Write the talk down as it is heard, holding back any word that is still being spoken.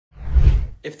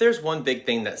If there's one big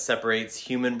thing that separates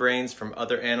human brains from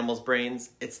other animals'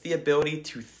 brains, it's the ability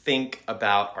to think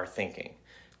about our thinking,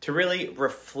 to really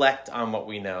reflect on what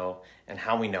we know and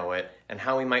how we know it, and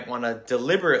how we might want to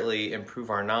deliberately improve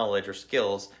our knowledge or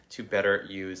skills to better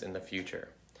use in the future.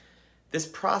 This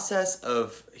process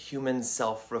of human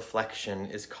self-reflection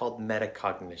is called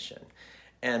metacognition.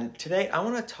 And today I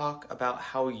want to talk about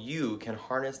how you can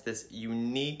harness this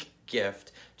unique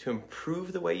gift to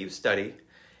improve the way you study,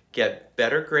 get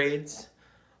better grades,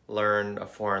 learn a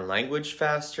foreign language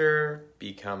faster,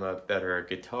 become a better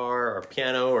guitar or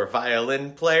piano or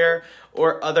violin player,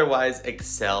 or otherwise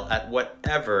excel at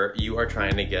whatever you are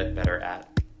trying to get better at.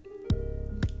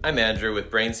 I'm Andrew with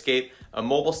Brainscape, a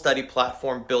mobile study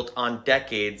platform built on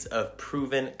decades of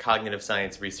proven cognitive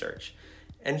science research.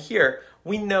 And here,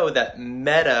 we know that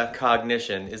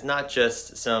metacognition is not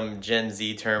just some Gen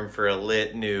Z term for a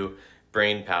lit new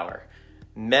brain power.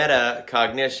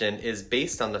 Metacognition is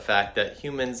based on the fact that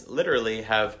humans literally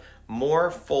have more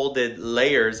folded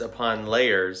layers upon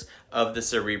layers of the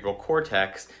cerebral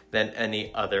cortex than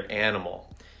any other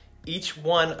animal. Each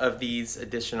one of these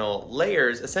additional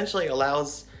layers essentially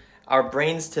allows our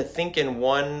brains to think in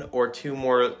one or two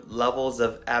more levels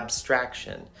of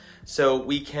abstraction, so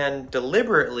we can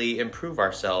deliberately improve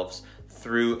ourselves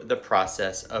through the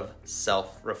process of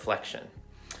self-reflection.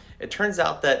 It turns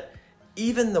out that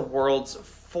even the world's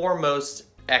foremost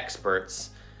experts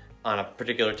on a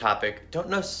particular topic don't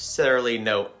necessarily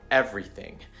know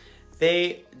everything.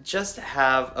 They just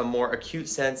have a more acute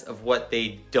sense of what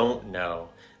they don't know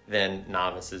than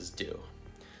novices do.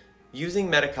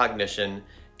 Using metacognition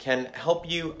can help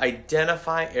you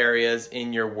identify areas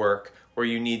in your work where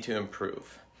you need to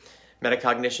improve.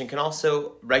 Metacognition can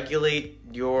also regulate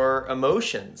your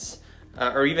emotions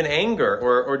or even anger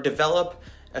or develop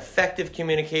effective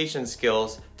communication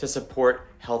skills to support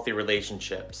healthy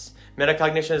relationships.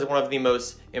 Metacognition is one of the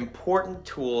most important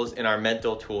tools in our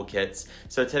mental toolkits.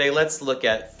 So today let's look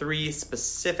at 3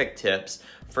 specific tips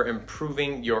for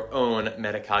improving your own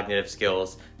metacognitive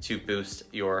skills to boost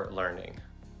your learning.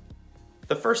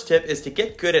 The first tip is to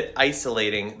get good at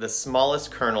isolating the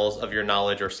smallest kernels of your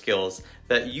knowledge or skills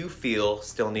that you feel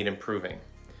still need improving.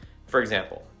 For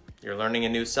example, you're learning a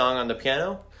new song on the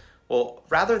piano. Well,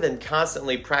 rather than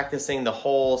constantly practicing the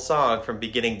whole song from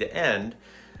beginning to end,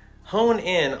 hone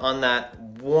in on that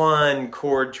one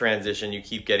chord transition you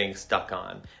keep getting stuck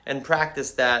on and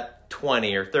practice that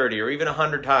 20 or 30 or even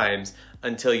 100 times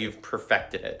until you've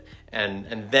perfected it.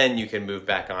 And then you can move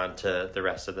back on to the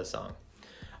rest of the song.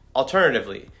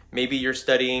 Alternatively, maybe you're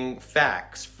studying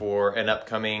facts for an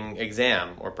upcoming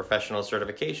exam or professional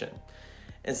certification.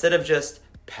 Instead of just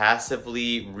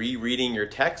passively rereading your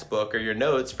textbook or your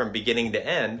notes from beginning to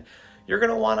end, you're going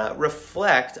to want to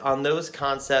reflect on those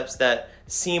concepts that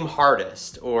seem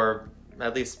hardest, or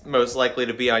at least most likely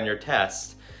to be on your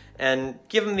test, and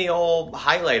give them the old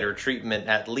highlighter treatment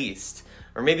at least.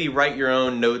 Or maybe write your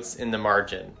own notes in the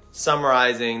margin,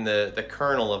 summarizing the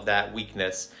kernel of that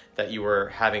weakness that you were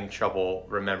having trouble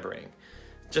remembering.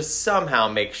 Just somehow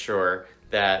make sure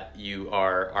that you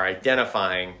are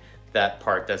identifying that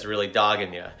part that's really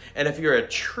dogging you. And if you're a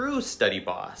true study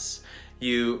boss,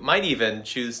 you might even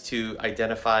choose to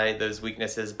identify those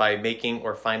weaknesses by making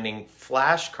or finding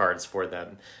flashcards for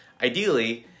them,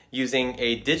 ideally using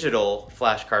a digital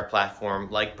flashcard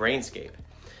platform like Brainscape.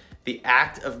 The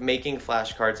act of making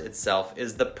flashcards itself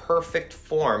is the perfect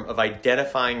form of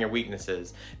identifying your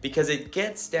weaknesses because it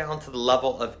gets down to the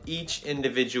level of each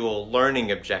individual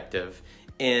learning objective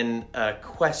in a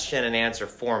question and answer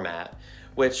format,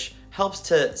 which helps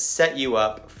to set you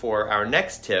up for our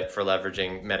next tip for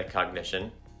leveraging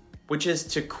metacognition, which is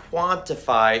to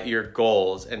quantify your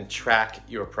goals and track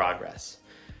your progress.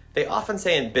 They often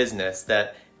say in business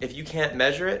that if you can't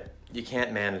measure it, you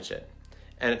can't manage it.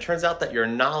 And it turns out that your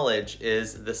knowledge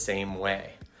is the same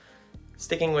way.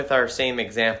 Sticking with our same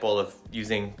example of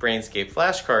using Brainscape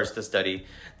flashcards to study,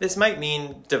 this might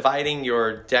mean dividing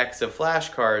your decks of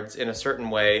flashcards in a certain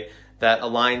way that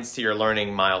aligns to your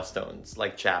learning milestones,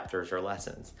 like chapters or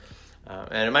lessons.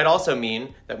 And it might also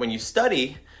mean that when you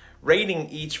study, rating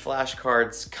each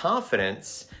flashcard's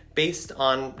confidence based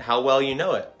on how well you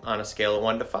know it on a scale of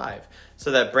 1 to 5, so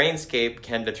that Brainscape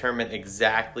can determine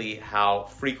exactly how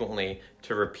frequently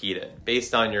to repeat it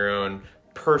based on your own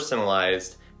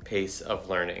personalized pace of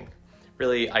learning,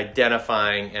 really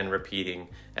identifying and repeating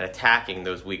and attacking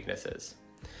those weaknesses.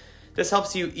 This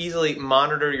helps you easily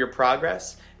monitor your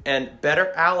progress and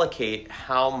better allocate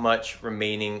how much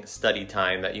remaining study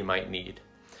time that you might need.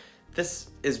 This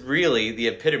is really the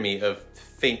epitome of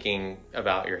thinking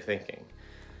about your thinking.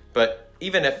 But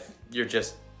even if you're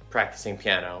just practicing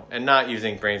piano and not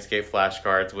using Brainscape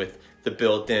flashcards with the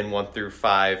built-in 1 through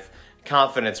 5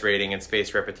 confidence rating and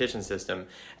spaced repetition system,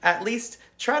 at least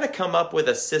try to come up with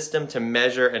a system to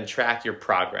measure and track your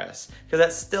progress, because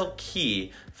that's still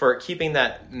key for keeping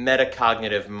that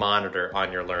metacognitive monitor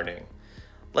on your learning.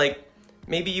 Like,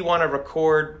 maybe you want to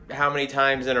record how many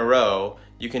times in a row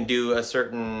you can do a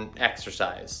certain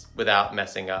exercise without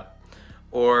messing up,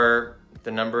 or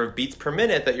the number of beats per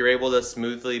minute that you're able to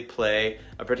smoothly play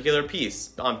a particular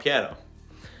piece on piano.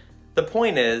 The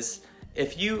point is,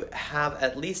 if you have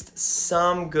at least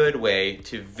some good way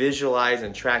to visualize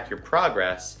and track your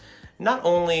progress, not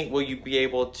only will you be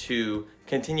able to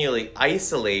continually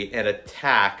isolate and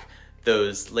attack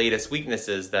those latest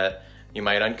weaknesses that you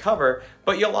might uncover,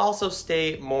 but you'll also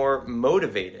stay more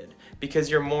motivated because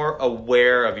you're more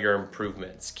aware of your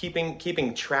improvements.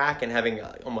 Keeping track and having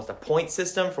almost a point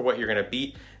system for what you're gonna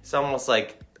beat is almost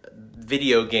like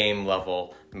video game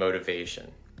level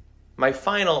motivation. My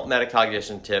final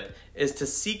metacognition tip is to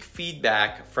seek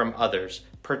feedback from others,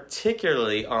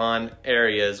 particularly on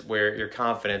areas where your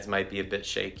confidence might be a bit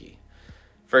shaky.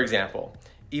 For example,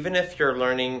 even if you're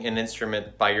learning an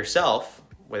instrument by yourself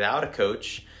without a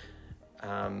coach,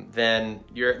 then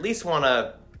you're at least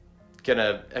gonna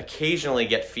occasionally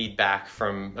get feedback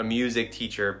from a music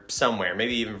teacher somewhere,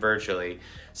 maybe even virtually,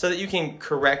 so that you can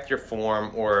correct your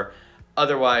form or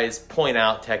otherwise point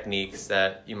out techniques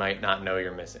that you might not know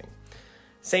you're missing.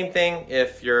 Same thing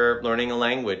if you're learning a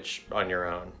language on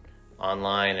your own,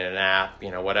 online in an app,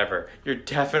 whatever. You're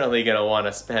definitely gonna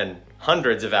wanna spend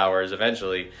hundreds of hours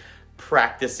eventually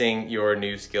practicing your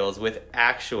new skills with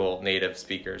actual native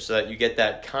speakers so that you get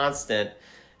that constant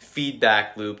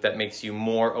feedback loop that makes you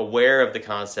more aware of the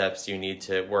concepts you need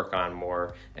to work on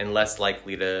more and less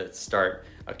likely to start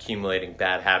accumulating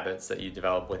bad habits that you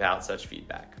develop without such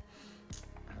feedback.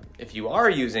 If you are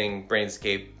using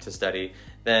Brainscape to study,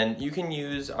 then you can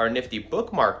use our nifty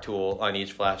bookmark tool on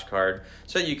each flashcard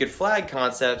so that you could flag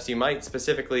concepts you might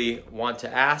specifically want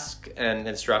to ask an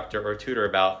instructor or tutor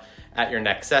about at your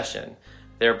next session,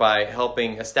 thereby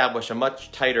helping establish a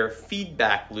much tighter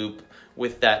feedback loop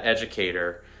with that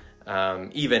educator,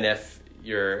 even if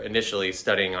you're initially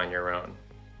studying on your own.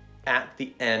 At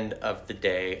the end of the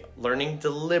day, learning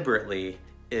deliberately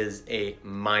is a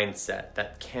mindset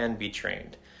that can be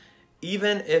trained.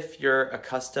 Even if you're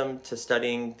accustomed to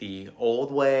studying the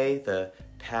old way, the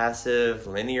passive,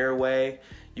 linear way,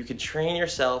 you can train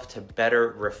yourself to better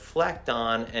reflect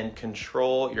on and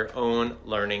control your own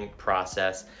learning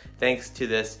process thanks to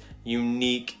this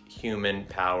unique human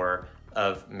power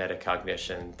of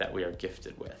metacognition that we are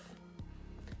gifted with.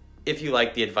 If you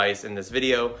like the advice in this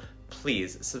video,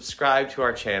 please subscribe to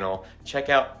our channel, check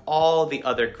out all the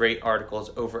other great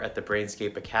articles over at the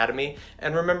Brainscape Academy,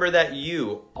 and remember that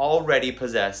you already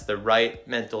possess the right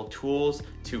mental tools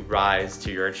to rise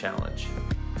to your challenge.